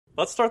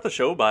Let's start the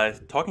show by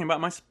talking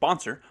about my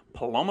sponsor,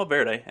 Paloma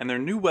Verde, and their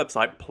new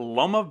website,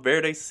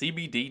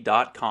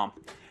 palomaverdecbd.com.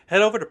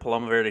 Head over to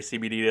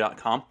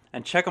palomaverdecbd.com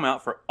and check them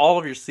out for all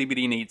of your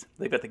CBD needs.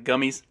 They've got the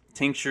gummies,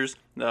 tinctures,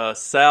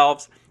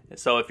 salves.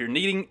 So if you're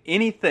needing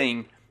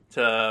anything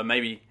to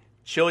maybe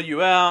chill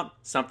you out,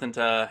 something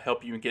to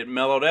help you get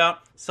mellowed out,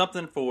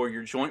 something for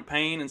your joint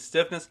pain and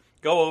stiffness,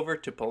 go over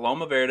to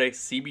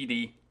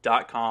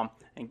palomaverdecbd.com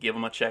and give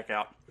them a check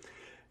out.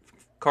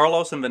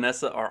 Carlos and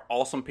Vanessa are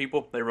awesome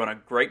people. They run a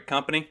great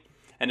company.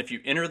 And if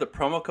you enter the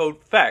promo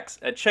code FACTS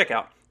at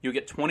checkout, you'll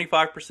get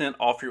 25%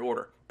 off your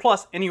order.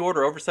 Plus, any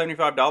order over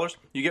 $75,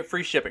 you get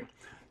free shipping.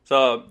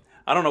 So,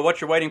 I don't know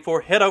what you're waiting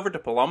for. Head over to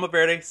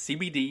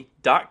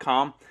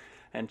palomaverdecbd.com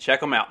and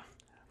check them out.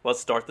 Let's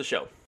start the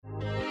show.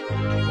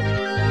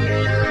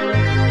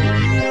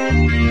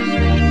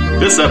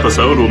 This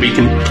episode will be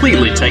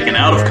completely taken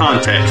out of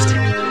context.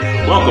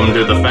 Welcome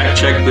to the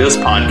Fact Check This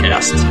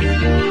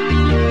podcast.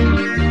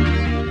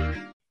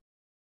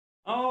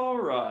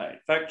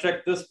 Fact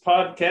Check This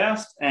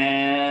podcast,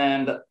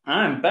 and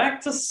I'm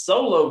back to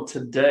solo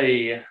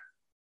today.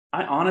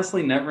 I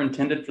honestly never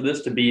intended for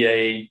this to be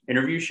a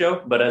interview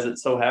show, but as it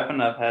so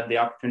happened, I've had the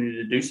opportunity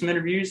to do some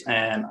interviews,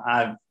 and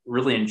I've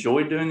really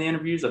enjoyed doing the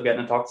interviews. I've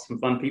gotten to talk to some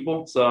fun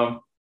people,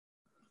 so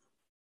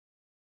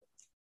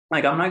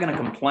I'm not going to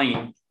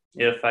complain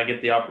if I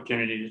get the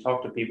opportunity to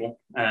talk to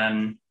people,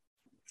 and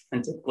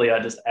typically I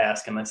just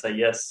ask and they say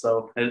yes,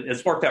 so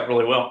it's worked out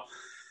really well.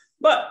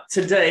 But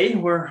today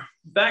we're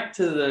back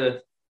to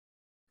the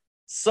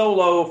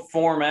solo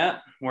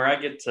format where I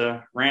get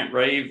to rant,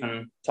 rave,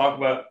 and talk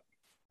about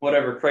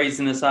whatever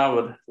craziness I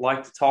would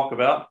like to talk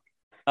about.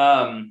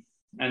 And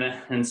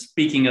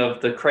speaking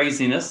of the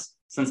craziness,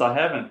 since I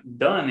haven't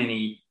done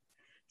any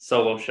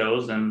solo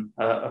shows in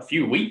a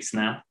few weeks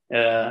now,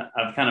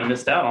 I've kind of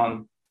missed out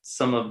on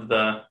some of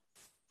the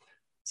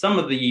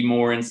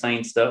more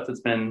insane stuff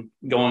that's been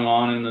going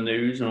on in the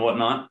news and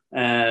whatnot.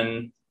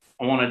 And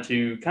I wanted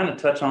to kind of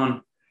touch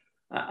on,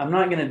 I'm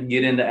not going to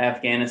get into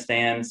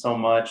Afghanistan so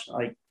much.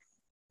 Like,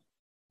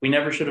 we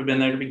never should have been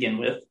there to begin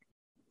with.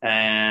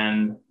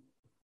 And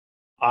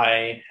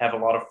I have a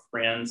lot of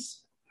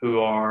friends who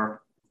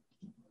are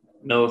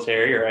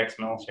military or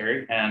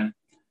ex-military, and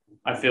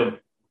I feel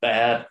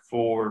bad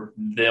for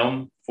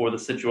them for the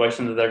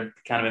situation that they've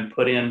kind of been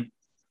put in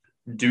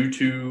due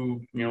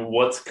to,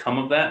 what's come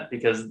of that,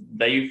 because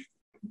they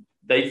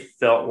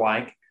felt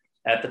like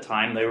at the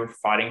time they were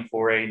fighting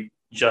for a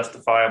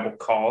justifiable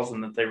cause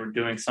and that they were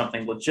doing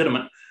something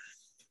legitimate.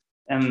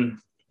 And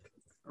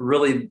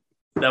really,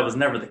 that was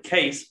never the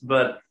case,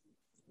 but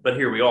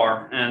here we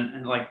are.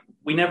 And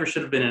we never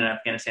should have been in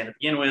Afghanistan to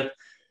begin with.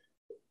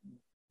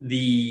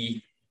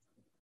 The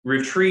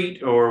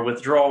retreat or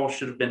withdrawal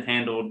should have been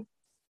handled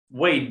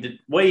way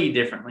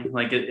differently.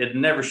 Like, it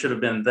never should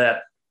have been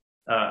that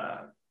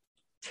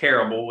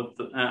terrible.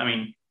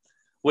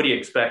 What do you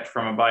expect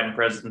from a Biden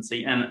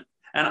presidency?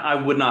 And I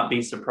would not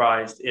be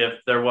surprised if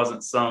there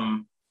wasn't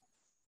some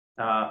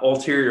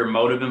ulterior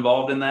motive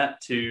involved in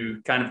that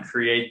to kind of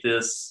create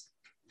this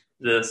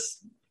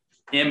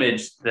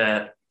image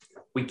that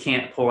we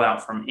can't pull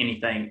out from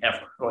anything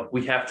ever. Like,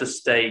 we have to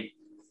stay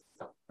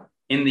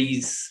in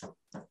these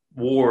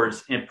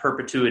wars in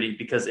perpetuity,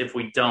 because if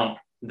we don't,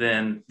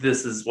 then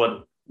this is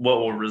what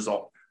will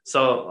result.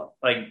 So,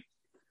 I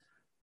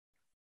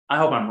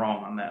hope I'm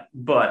wrong on that,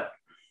 but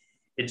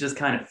it just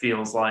kind of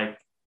feels like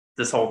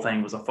this whole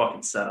thing was a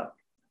fucking setup.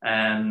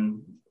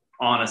 And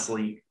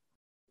honestly,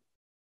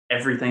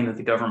 everything that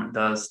the government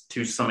does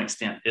to some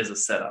extent is a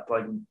setup.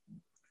 Like,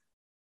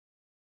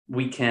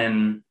 we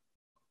can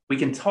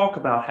talk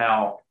about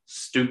how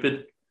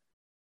stupid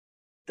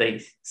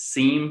they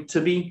seem to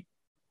be,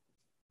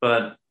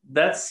 but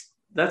that's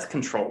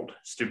controlled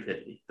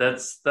stupidity.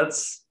 That's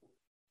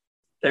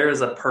there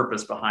is a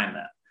purpose behind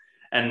that.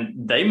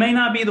 And they may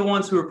not be the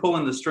ones who are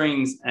pulling the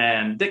strings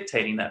and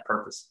dictating that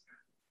purpose,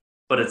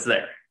 but it's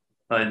there.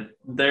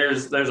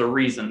 There's a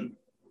reason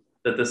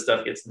that this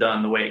stuff gets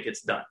done the way it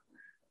gets done.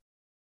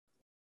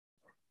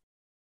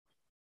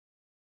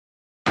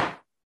 And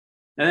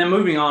then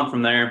moving on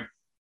from there,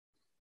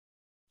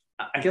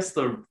 I guess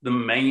the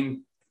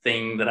main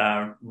thing that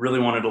I really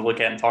wanted to look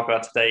at and talk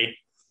about today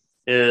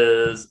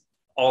is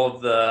all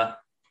of the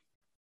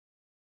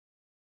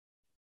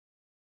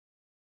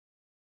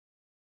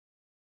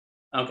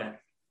okay.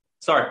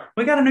 Sorry,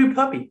 we got a new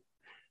puppy.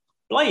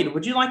 Blade,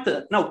 would you like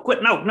the no,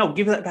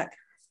 give that back.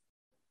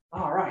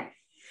 All right.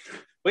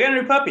 We got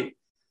a new puppy.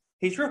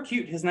 He's real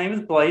cute. His name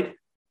is Blade.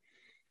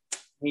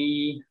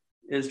 He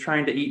is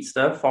trying to eat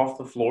stuff off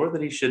the floor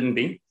that he shouldn't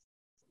be.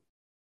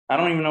 I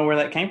don't even know where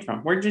that came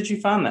from. Where did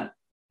you find that?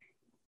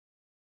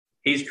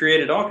 He's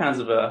created all kinds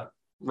of a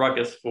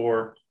ruckus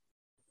for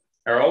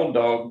our old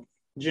dog,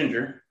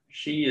 Ginger.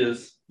 She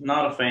is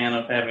not a fan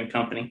of having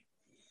company.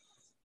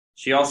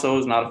 She also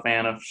is not a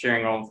fan of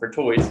sharing all of her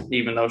toys,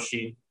 even though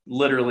she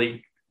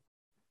literally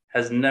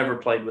has never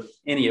played with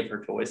any of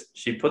her toys.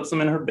 She puts them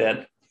in her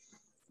bed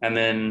and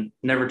then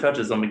never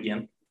touches them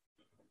again.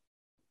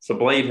 So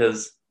Blade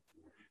has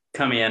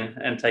come in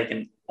and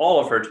taken all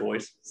of her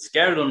toys,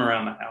 scattered them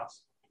around the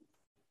house.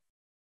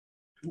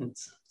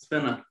 It's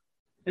been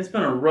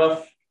a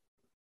rough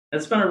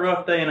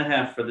day and a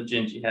half for the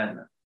Gingy, hasn't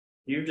it?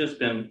 You've just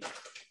been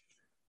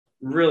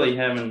really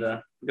having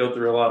to go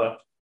through a lot of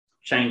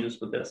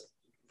changes with this.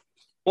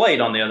 Blade,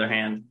 on the other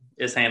hand,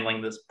 is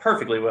handling this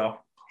perfectly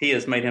well. He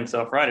has made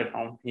himself right at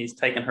home. He's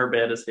taken her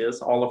bed as his.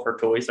 All of her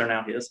toys are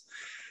now his.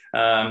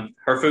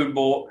 Her food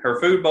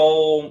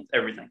bowl,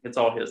 everything. It's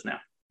all his now.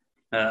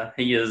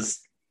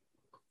 He's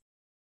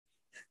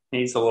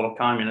a little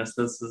communist.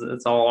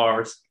 It's all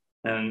ours.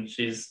 And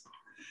she's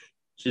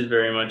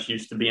very much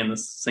used to being the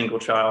single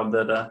child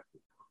that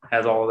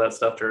has all of that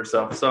stuff to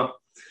herself. So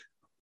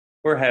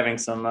we're having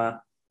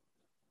some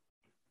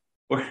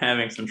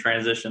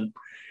transition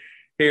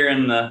here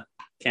in the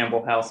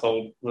Campbell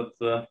household with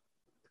the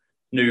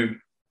new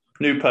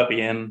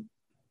puppy, and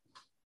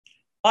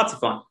lots of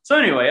fun. So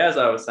anyway, as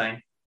I was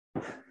saying,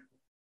 I'm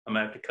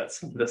gonna have to cut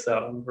some of this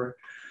out. Who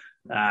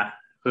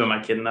am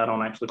I kidding? I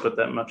don't actually put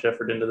that much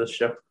effort into this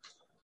show.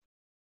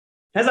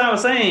 As I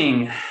was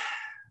saying,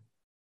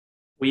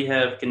 we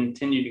have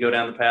continued to go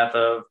down the path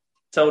of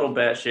total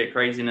batshit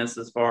craziness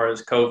as far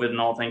as COVID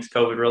and all things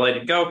COVID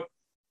related go.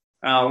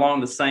 Along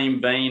the same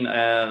vein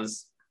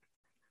as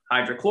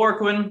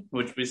hydrochloroquine,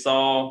 which we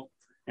saw,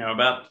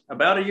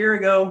 about a year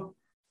ago,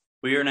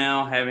 we are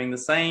now having the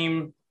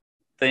same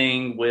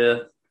thing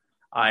with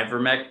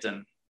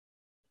ivermectin.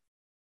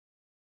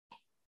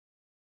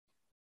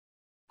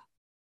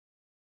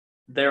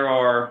 There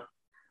are,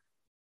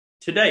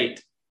 to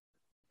date,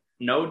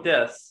 no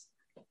deaths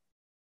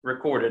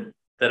recorded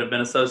that have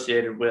been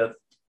associated with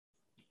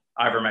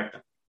ivermectin.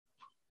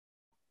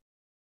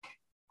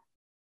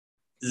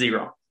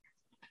 0.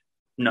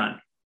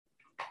 None.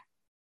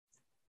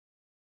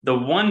 The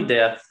one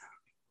death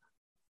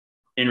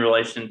in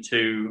relation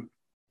to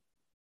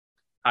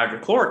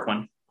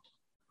hydrochloroquine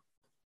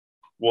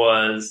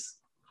was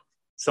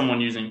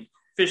someone using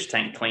fish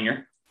tank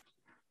cleaner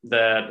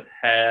that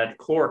had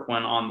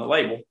chloroquine on the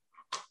label.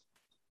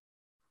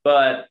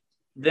 But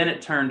then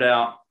it turned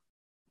out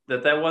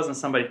that wasn't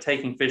somebody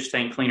taking fish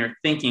tank cleaner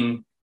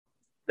thinking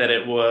that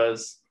it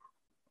was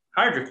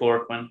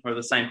hydrochloroquine or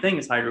the same thing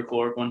as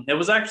hydrochloroquine. It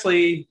was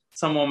actually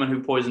some woman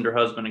who poisoned her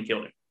husband and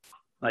killed him,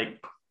 like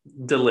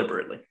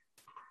deliberately,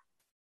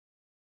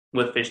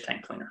 with fish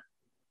tank cleaner.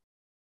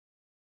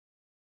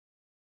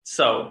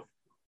 So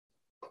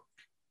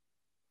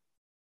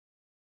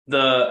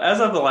as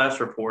of the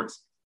last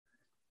reports,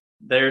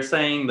 they're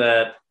saying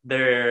that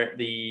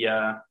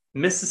the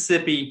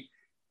Mississippi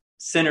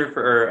Center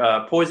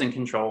for Poison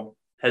Control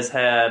has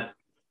had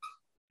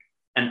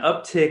an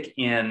uptick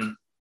in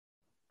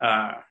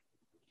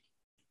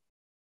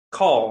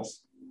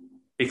calls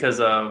because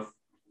of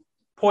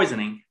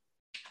poisoning,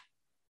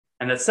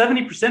 and that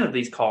 70% of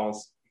these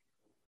calls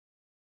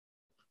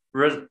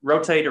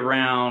rotate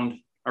around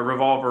or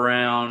revolve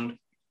around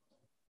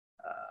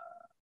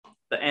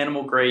the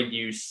animal grade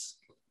use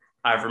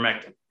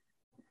ivermectin.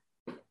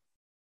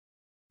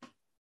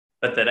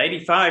 But that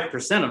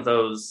 85% of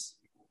those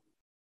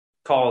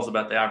calls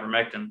about the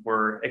ivermectin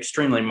were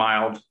extremely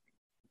mild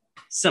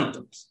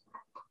symptoms.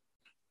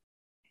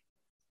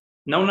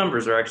 No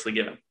numbers are actually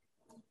given.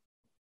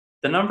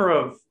 The number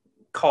of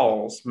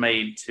calls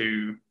made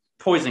to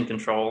poison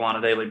control on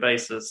a daily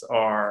basis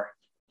are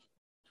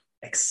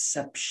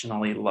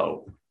exceptionally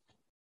low.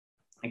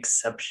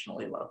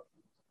 Exceptionally low.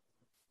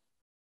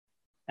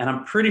 And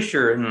I'm pretty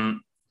sure, and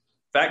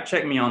fact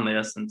check me on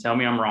this and tell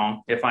me I'm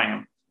wrong if I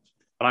am,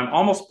 but I'm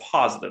almost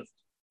positive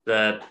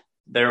that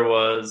there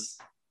was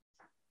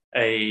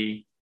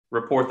a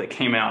report that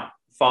came out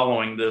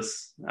following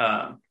this,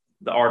 the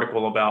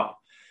article about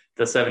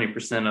the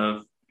 70%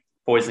 of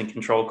poison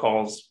control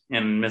calls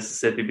in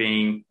Mississippi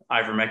being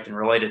ivermectin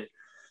related,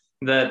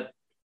 that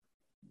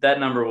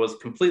number was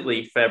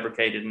completely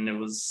fabricated and it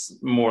was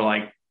more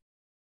like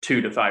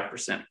 2 to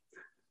 5%.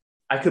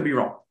 I could be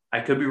wrong.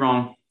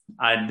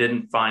 I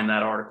didn't find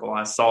that article.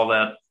 I saw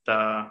that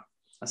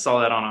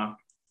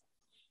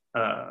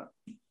on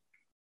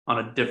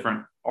a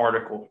different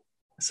article.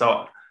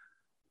 So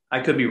I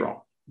could be wrong,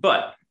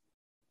 but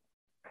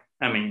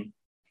I mean,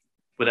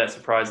 would that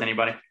surprise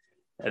anybody?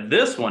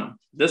 This one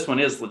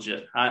is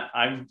legit.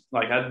 I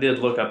did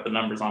look up the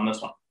numbers on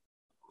this one.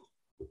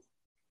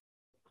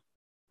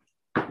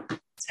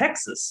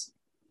 Texas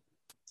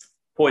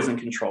Poison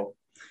Control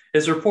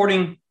is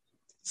reporting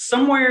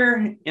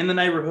somewhere in the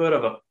neighborhood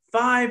of a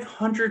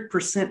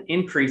 500%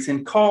 increase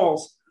in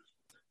calls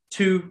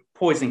to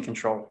poison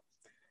control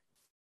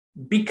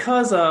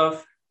because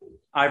of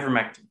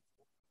ivermectin.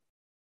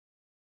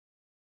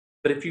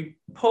 But if you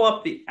pull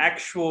up the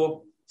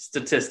actual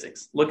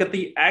statistics, look at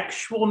the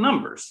actual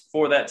numbers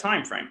for that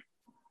time frame,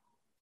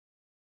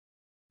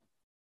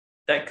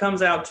 that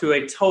comes out to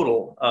a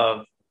total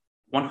of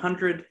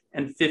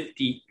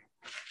 150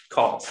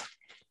 calls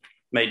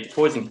made to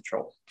poison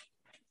control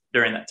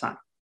during that time.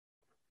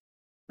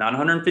 Not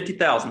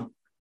 150,000,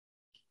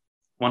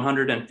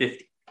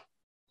 150,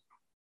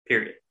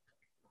 period.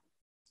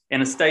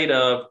 In a state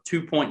of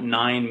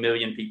 2.9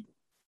 million people.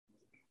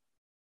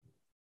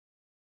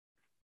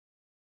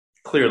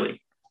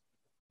 clearly,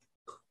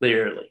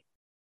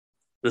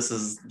 this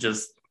is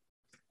just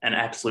an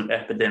absolute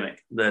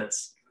epidemic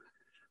that's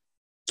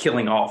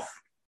killing off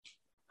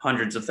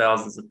hundreds of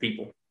thousands of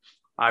people.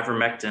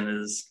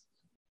 Ivermectin is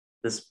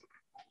this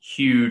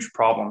huge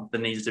problem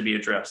that needs to be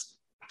addressed.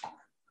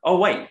 Oh,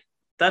 wait,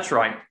 that's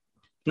right.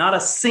 Not a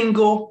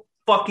single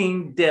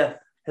fucking death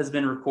has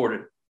been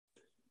recorded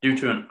due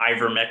to an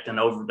ivermectin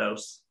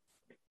overdose.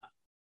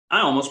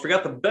 I almost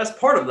forgot the best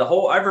part of the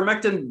whole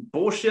ivermectin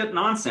bullshit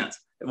nonsense.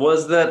 It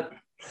was that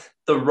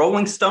the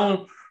Rolling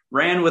Stone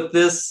ran with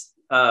this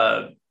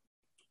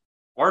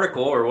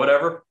article or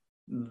whatever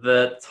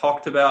that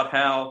talked about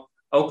how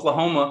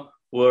Oklahoma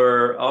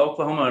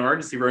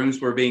emergency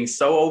rooms were being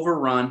so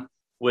overrun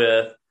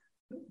with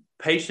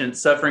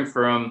patients suffering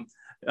from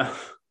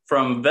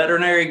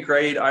veterinary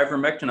grade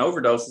ivermectin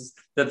overdoses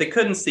that they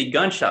couldn't see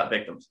gunshot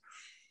victims.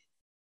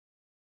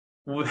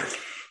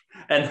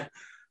 And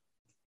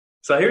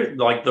so here,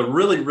 like, the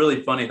really,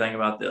 really funny thing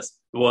about this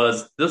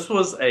was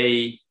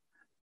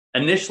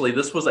initially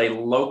this was a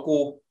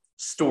local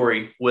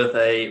story with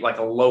a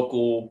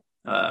local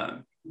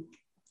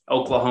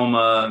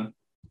Oklahoma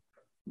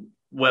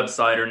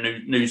website or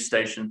news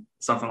station,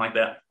 something like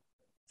that.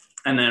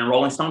 And then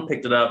Rolling Stone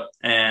picked it up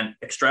and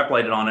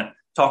extrapolated on it,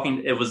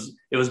 it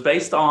was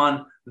based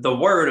on the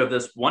word of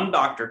this one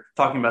doctor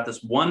talking about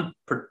this one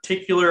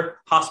particular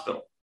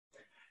hospital.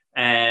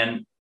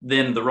 And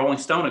then the Rolling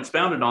Stone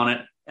expounded on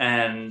it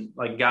and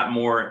got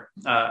more,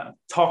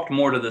 talked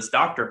more to this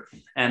doctor,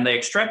 and they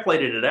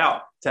extrapolated it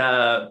out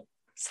to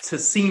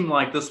seem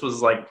like this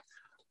was like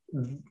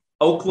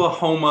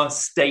Oklahoma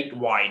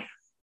statewide.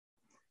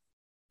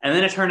 And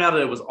then it turned out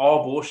that it was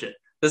all bullshit.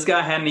 This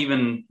guy hadn't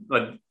even,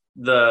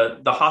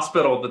 the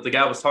hospital that the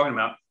guy was talking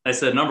about, they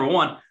said, number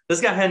one,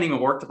 this guy hadn't even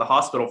worked at the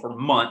hospital for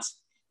months.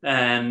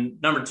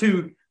 And number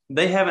two,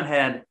 they haven't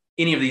had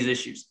any of these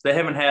issues. They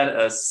haven't had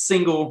a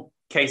single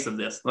case of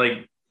this.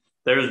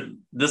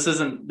 This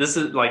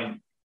is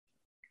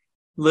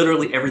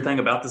literally everything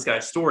about this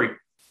guy's story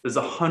is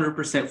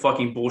 100%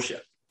 fucking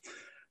bullshit.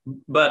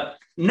 But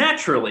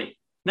naturally,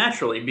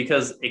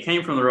 because it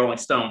came from the Rolling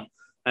Stone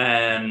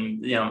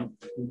and,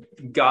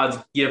 God's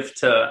gift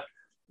to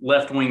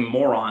left-wing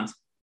morons,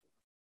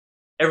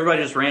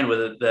 everybody just ran with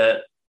it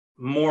that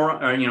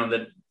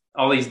that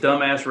all these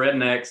dumbass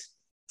rednecks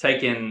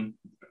taking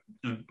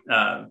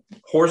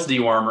horse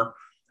dewormer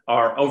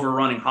are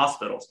overrunning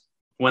hospitals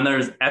when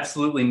there's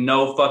absolutely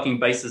no fucking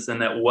basis in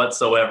that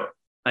whatsoever.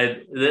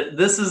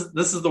 This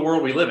is the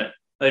world we live in.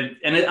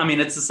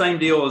 It's the same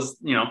deal as,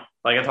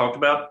 like I talked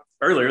about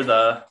earlier,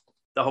 the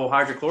whole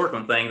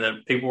hydrochloroquine thing,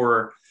 that people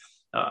were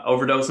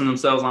overdosing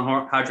themselves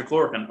on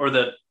hydrochloroquine, or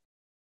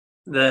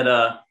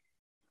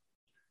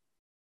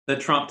that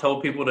Trump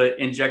told people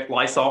to inject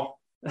Lysol.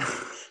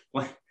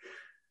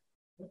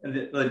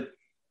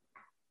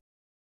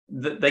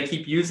 They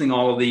keep using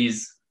all of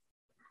these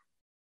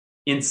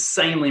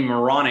insanely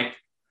moronic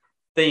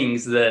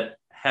things that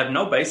have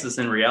no basis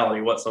in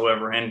reality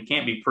whatsoever and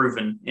can't be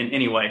proven in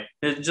any way.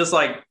 It's just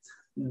like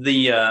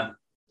the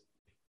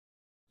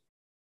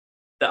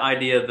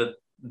idea that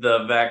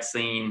the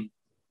vaccine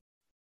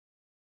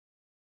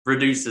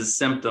reduces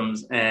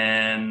symptoms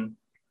and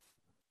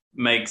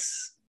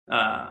makes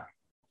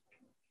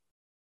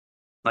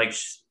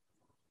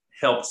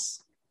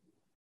helps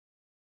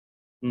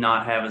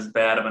not have as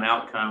bad of an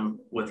outcome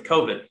with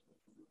COVID.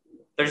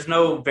 There's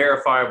no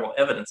verifiable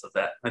evidence of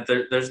that.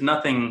 There's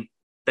nothing.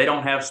 They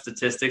don't have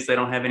statistics. They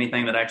don't have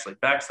anything that actually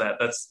backs that.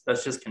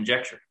 That's just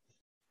conjecture.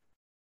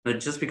 But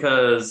just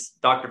because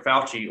Dr.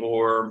 Fauci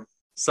or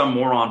some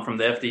moron from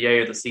the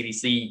FDA or the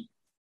CDC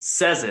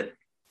says it,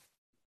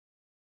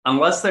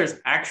 unless there's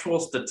actual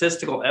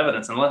statistical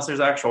evidence, unless there's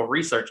actual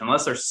research,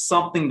 unless there's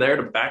something there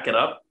to back it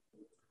up,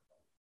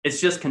 it's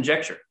just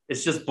conjecture.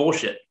 It's just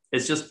bullshit.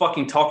 It's just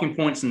fucking talking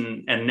points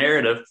and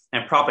narrative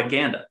and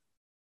propaganda.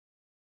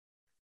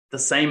 The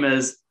same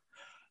as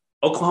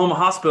Oklahoma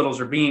hospitals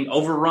are being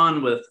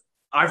overrun with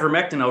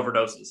ivermectin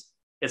overdoses.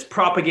 It's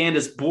propaganda,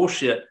 it's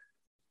bullshit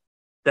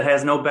that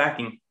has no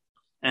backing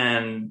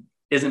and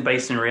isn't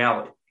based in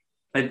reality.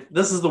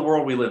 This is the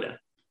world we live in.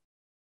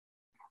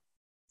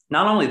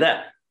 Not only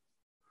that,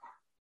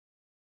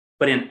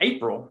 but in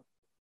April,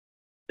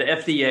 the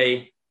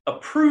FDA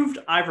approved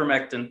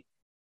ivermectin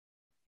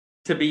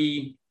to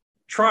be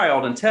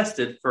trialed and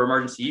tested for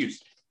emergency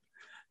use.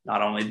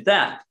 Not only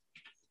that,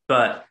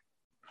 but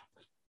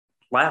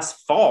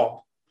last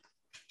fall,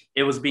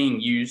 it was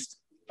being used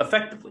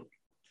effectively.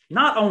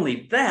 Not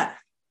only that,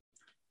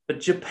 but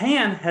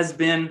Japan has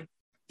been,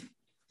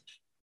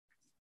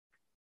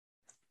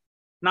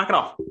 knock it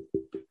off.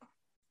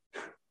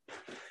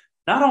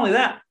 Not only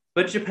that,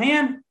 but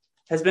Japan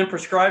has been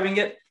prescribing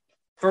it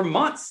for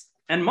months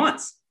and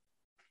months.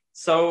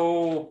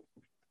 So,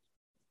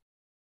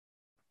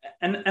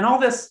 and all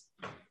this.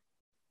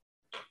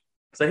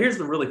 So here's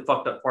the really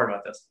fucked up part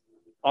about this.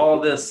 All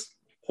this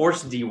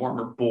horse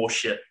dewormer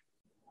bullshit.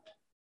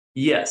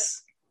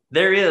 Yes,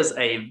 there is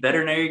a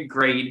veterinary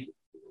grade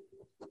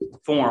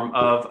form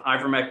of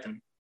ivermectin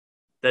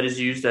that is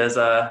used as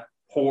a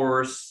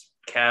horse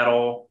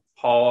cattle,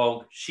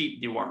 hog,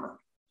 sheep dewormer.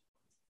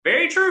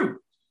 Very true.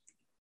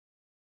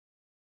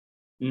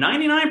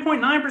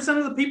 99.9%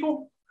 of the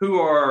people who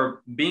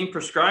are being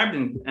prescribed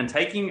and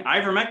taking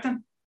ivermectin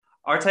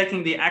are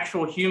taking the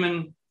actual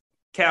human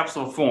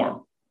capsule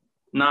form,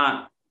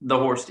 not the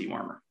horse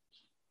dewormer.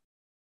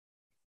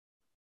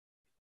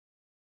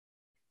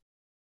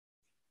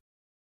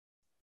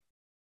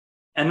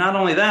 And not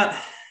only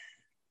that,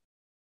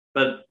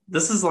 but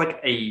this is like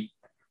a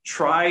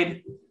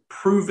tried,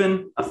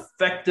 proven,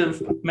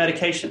 effective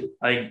medication.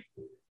 Like,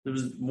 it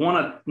was won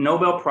a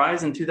Nobel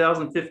Prize in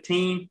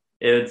 2015.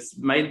 It's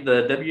made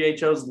the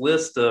WHO's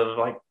list of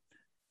like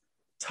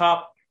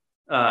top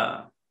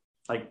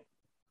like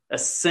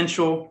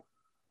essential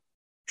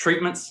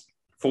treatments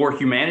for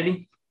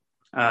humanity.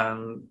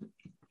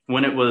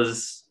 When it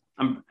was,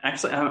 I'm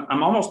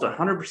almost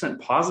 100%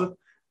 positive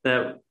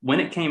that when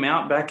it came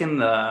out back in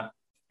the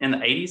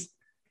 80s,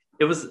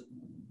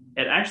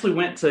 it actually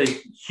went to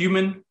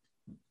human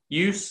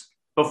use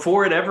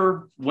before it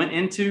ever went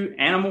into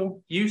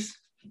animal use.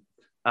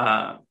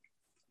 And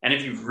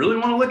if you really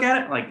want to look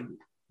at it, like,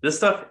 this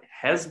stuff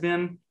has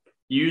been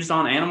used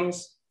on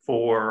animals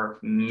for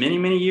many,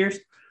 many years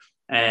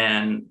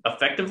and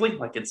effectively.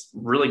 Like, it's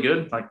really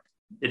good. Like,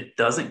 it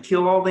doesn't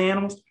kill all the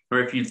animals. Or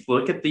if you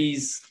look at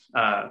these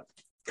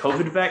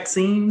COVID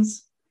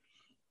vaccines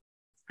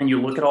and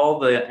you look at all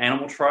the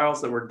animal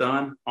trials that were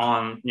done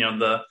on,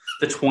 the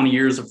 20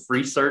 years of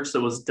research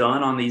that was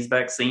done on these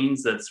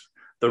vaccines, that's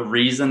the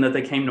reason that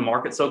they came to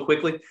market so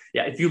quickly.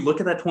 Yeah, if you look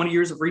at that 20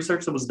 years of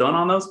research that was done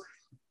on those,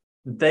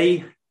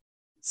 they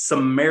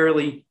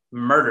summarily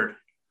murdered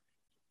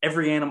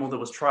every animal that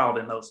was trialed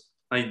in those.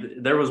 Like,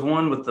 there was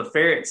one with the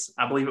ferrets,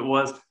 I believe it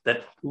was,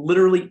 that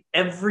literally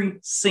every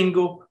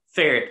single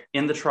ferret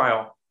in the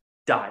trial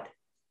died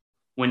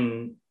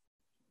when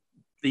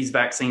these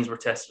vaccines were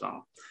tested on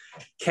them.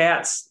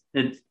 Cats,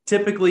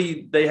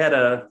 typically they had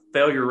a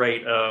failure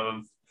rate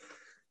of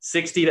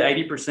 60 to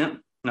 80%.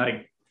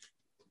 Like,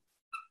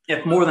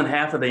 if more than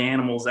half of the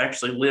animals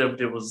actually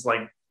lived, it was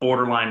like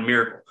borderline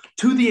miracle,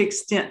 to the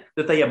extent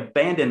that they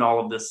abandoned all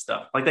of this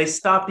stuff. Like, they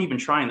stopped even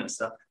trying this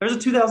stuff. There's a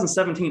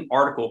 2017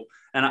 article,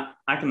 and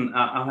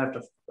I'll have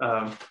to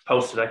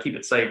post it. I keep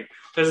it saved.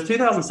 There's a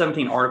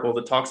 2017 article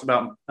that talks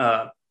about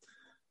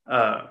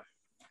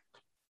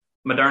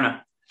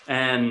Moderna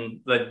and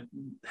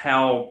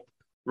how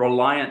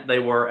reliant they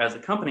were as a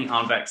company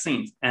on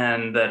vaccines,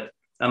 and that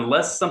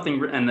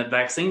that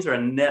vaccines are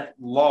a net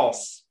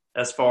loss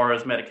as far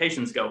as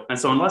medications go. And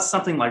so unless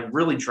something like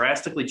really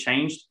drastically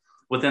changed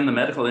within the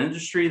medical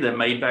industry that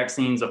made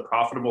vaccines a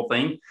profitable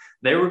thing,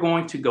 they were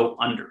going to go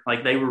under.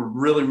 Like, they were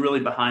really, really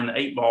behind the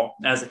 8 ball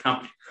as a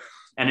company.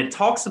 And it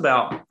talks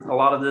about a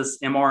lot of this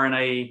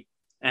mRNA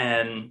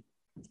and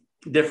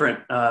different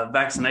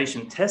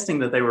vaccination testing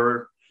that they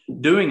were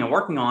doing and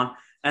working on.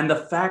 And the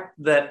fact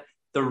that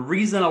the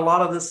reason a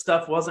lot of this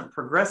stuff wasn't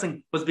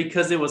progressing was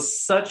because it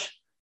was such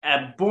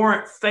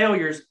abhorrent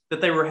failures that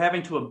they were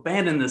having to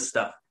abandon this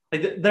stuff.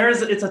 Like,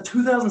 it's a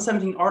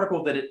 2017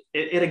 article that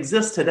it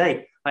exists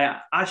today.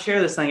 I share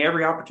this thing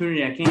every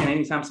opportunity I can,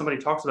 anytime somebody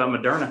talks about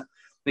Moderna,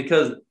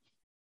 because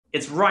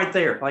it's right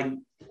there. Like,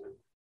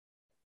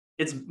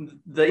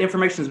 the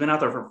information has been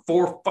out there for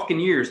 4 fucking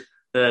years,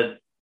 that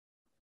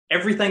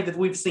everything that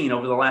we've seen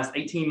over the last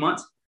 18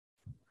 months,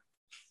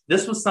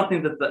 this was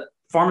something that the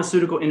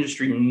pharmaceutical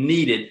industry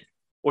needed,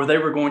 or they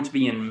were going to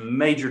be in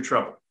major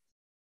trouble.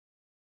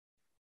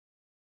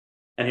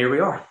 And here we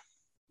are.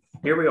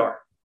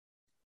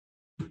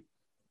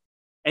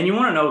 And you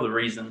want to know the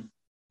reason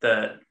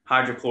that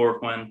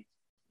hydrochloroquine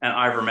and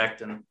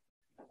ivermectin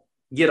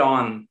get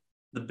on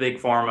the big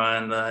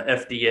pharma and the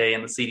FDA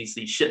and the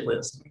CDC shit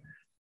list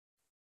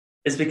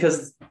is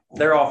because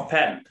they're off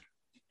patent.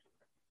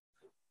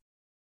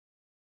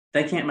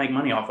 They can't make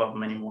money off of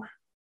them anymore.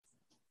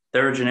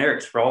 There are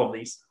generics for all of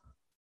these.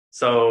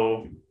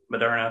 So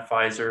Moderna,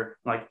 Pfizer,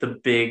 like the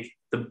big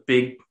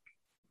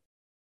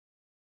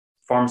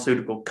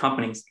pharmaceutical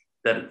companies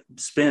that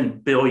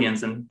spend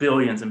billions and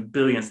billions and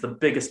billions, the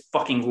biggest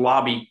fucking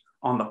lobby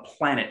on the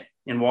planet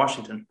in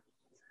Washington.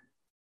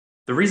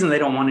 The reason they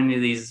don't want any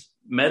of these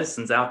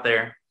medicines out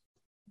there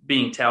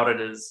being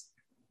touted as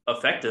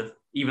effective,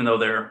 even though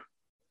they're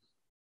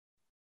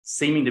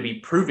seeming to be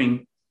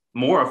proving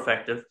more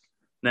effective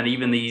than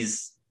even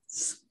these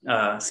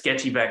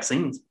sketchy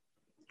vaccines,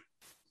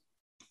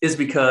 is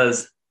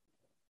because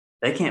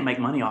they can't make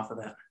money off of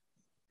that.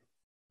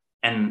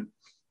 And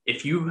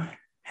if you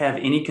have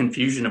any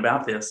confusion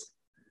about this,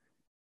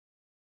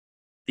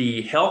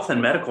 the health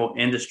and medical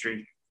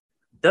industry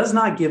does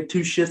not give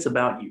two shits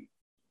about you.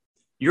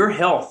 Your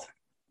health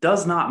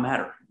does not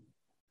matter.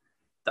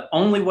 The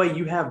only way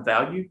you have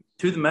value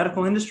to the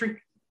medical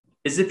industry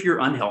is if you're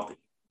unhealthy.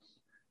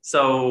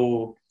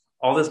 So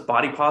all this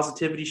body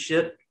positivity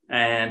shit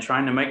and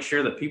trying to make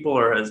sure that people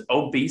are as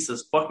obese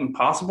as fucking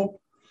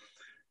possible,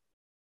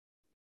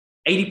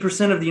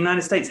 80% of the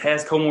United States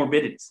has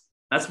comorbidities.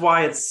 That's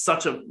why it's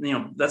that's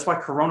why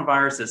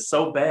coronavirus is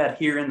so bad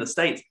here in the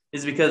States,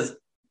 is because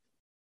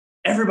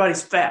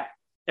everybody's fat.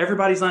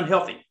 Everybody's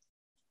unhealthy.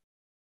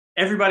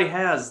 everybody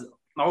has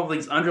all of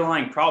these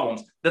underlying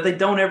problems that they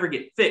don't ever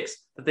get fixed,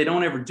 that they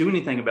don't ever do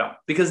anything about.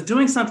 Because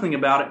doing something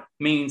about it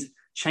means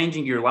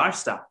changing your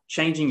lifestyle,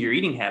 changing your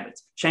eating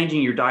habits,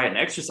 changing your diet and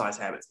exercise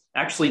habits,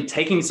 actually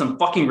taking some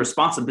fucking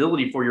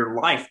responsibility for your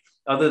life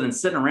other than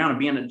sitting around and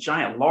being a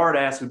giant lard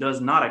ass who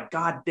does not a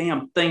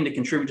goddamn thing to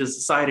contribute to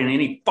society in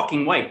any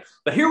fucking way.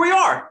 But here we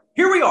are.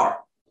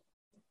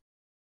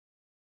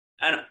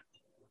 And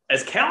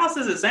as callous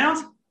as it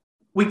sounds,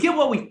 we get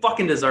what we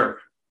fucking deserve.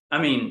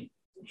 I mean,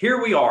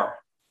 here we are.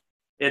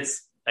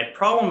 It's a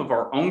problem of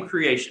our own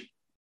creation.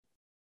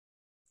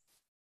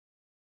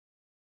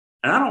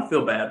 And I don't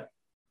feel bad.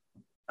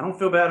 I don't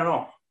feel bad at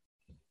all.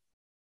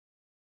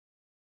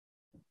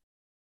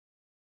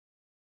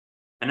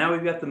 And now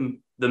we've got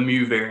the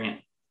Mu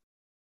variant,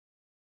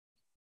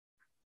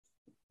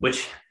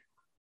 which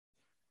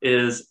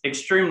is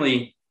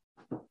extremely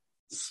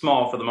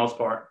small for the most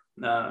part.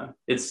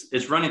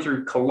 It's running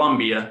through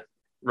Colombia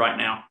right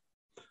now,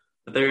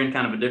 but they're in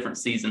kind of a different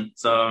season.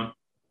 So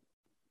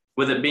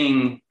with it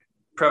being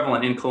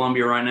prevalent in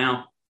Colombia right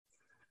now,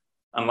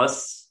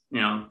 unless,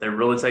 they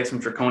really take some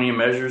draconian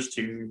measures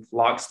to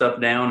lock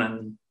stuff down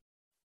and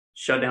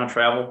shut down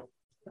travel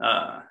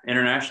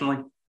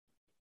internationally,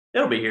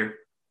 it'll be here.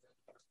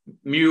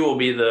 Mu will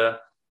be the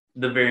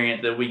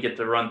variant that we get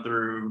to run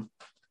through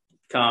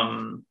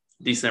come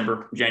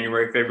December,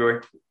 January,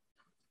 February.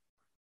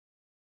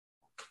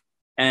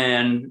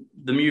 And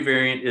the Mu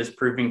variant is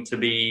proving to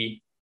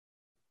be,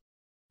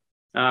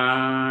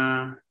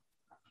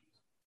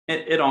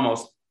 it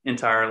almost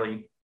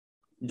entirely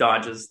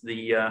dodges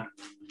the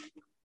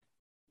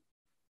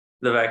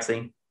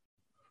vaccine.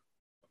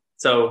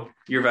 So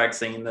your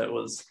vaccine that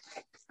was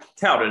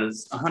touted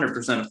as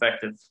 100%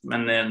 effective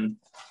and then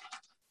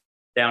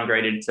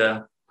downgraded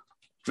to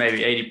maybe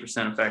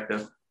 80%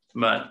 effective.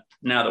 But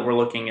now that we're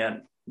looking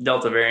at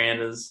Delta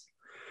variant is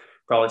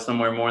probably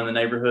somewhere more in the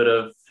neighborhood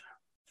of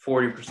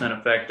 40%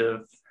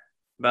 effective.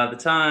 By the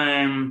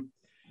time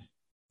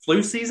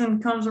flu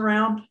season comes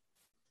around,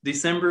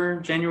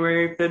 December,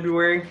 January,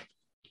 February,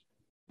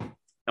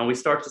 and we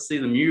start to see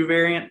the Mu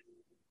variant,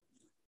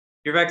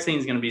 your vaccine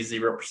is going to be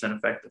 0%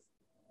 effective.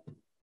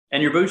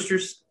 And your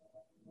boosters,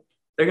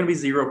 they're going to be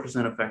 0%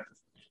 effective.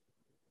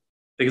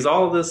 Because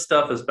all of this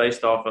stuff is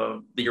based off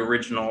of the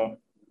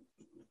original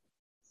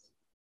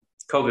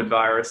COVID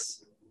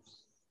virus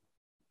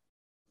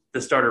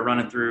that started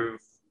running through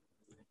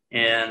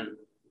in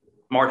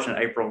March and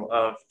April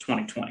of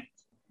 2020.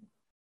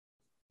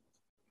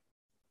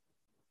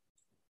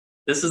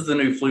 This is the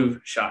new flu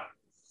shot.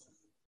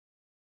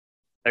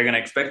 They're going to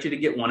expect you to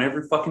get one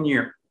every fucking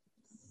year.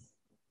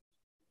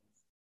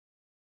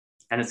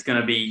 And it's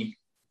going to be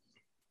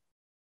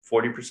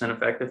 40%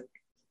 effective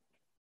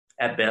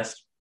at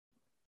best.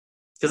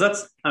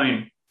 Because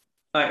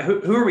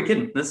who are we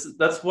kidding?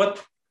 That's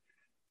what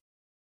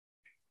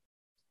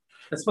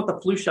the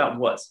flu shot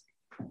was.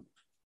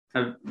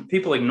 And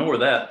people ignore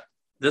that.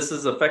 This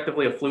is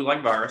effectively a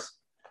flu-like virus,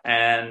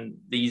 and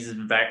these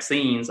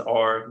vaccines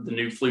are the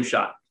new flu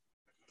shot.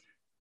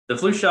 The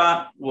flu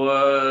shot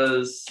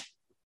was,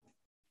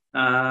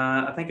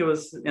 I think it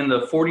was in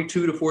the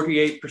 42 to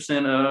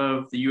 48%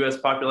 of the U.S.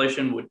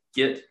 population would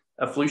get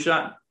a flu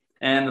shot,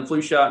 and the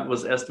flu shot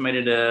was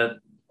estimated at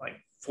like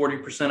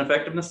 40%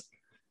 effectiveness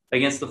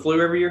against the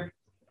flu every year.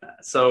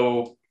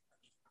 So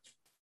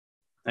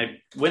when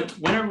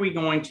are we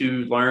going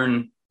to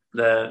learn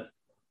that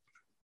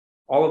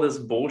all of this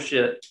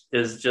bullshit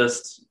is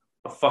just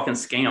a fucking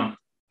scam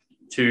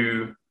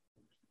to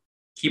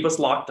keep us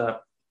locked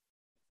up,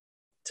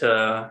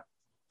 to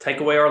take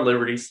away our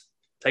liberties,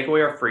 take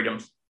away our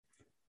freedoms,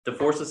 to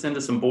force us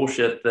into some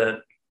bullshit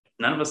that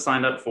none of us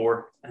signed up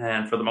for,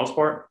 and for the most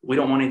part, we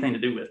don't want anything to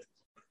do with.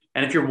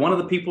 And if you're one of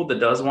the people that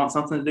does want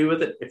something to do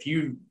with it, if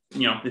you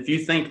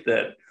think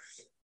that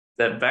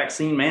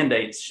vaccine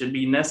mandates should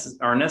be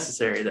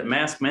necessary, that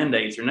mask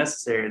mandates are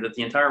necessary, that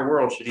the entire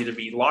world should either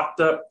be locked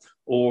up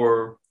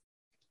or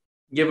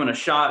given a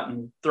shot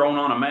and thrown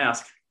on a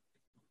mask,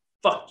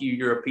 fuck you,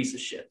 you're a piece of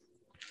shit.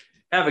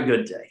 Have a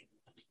good day.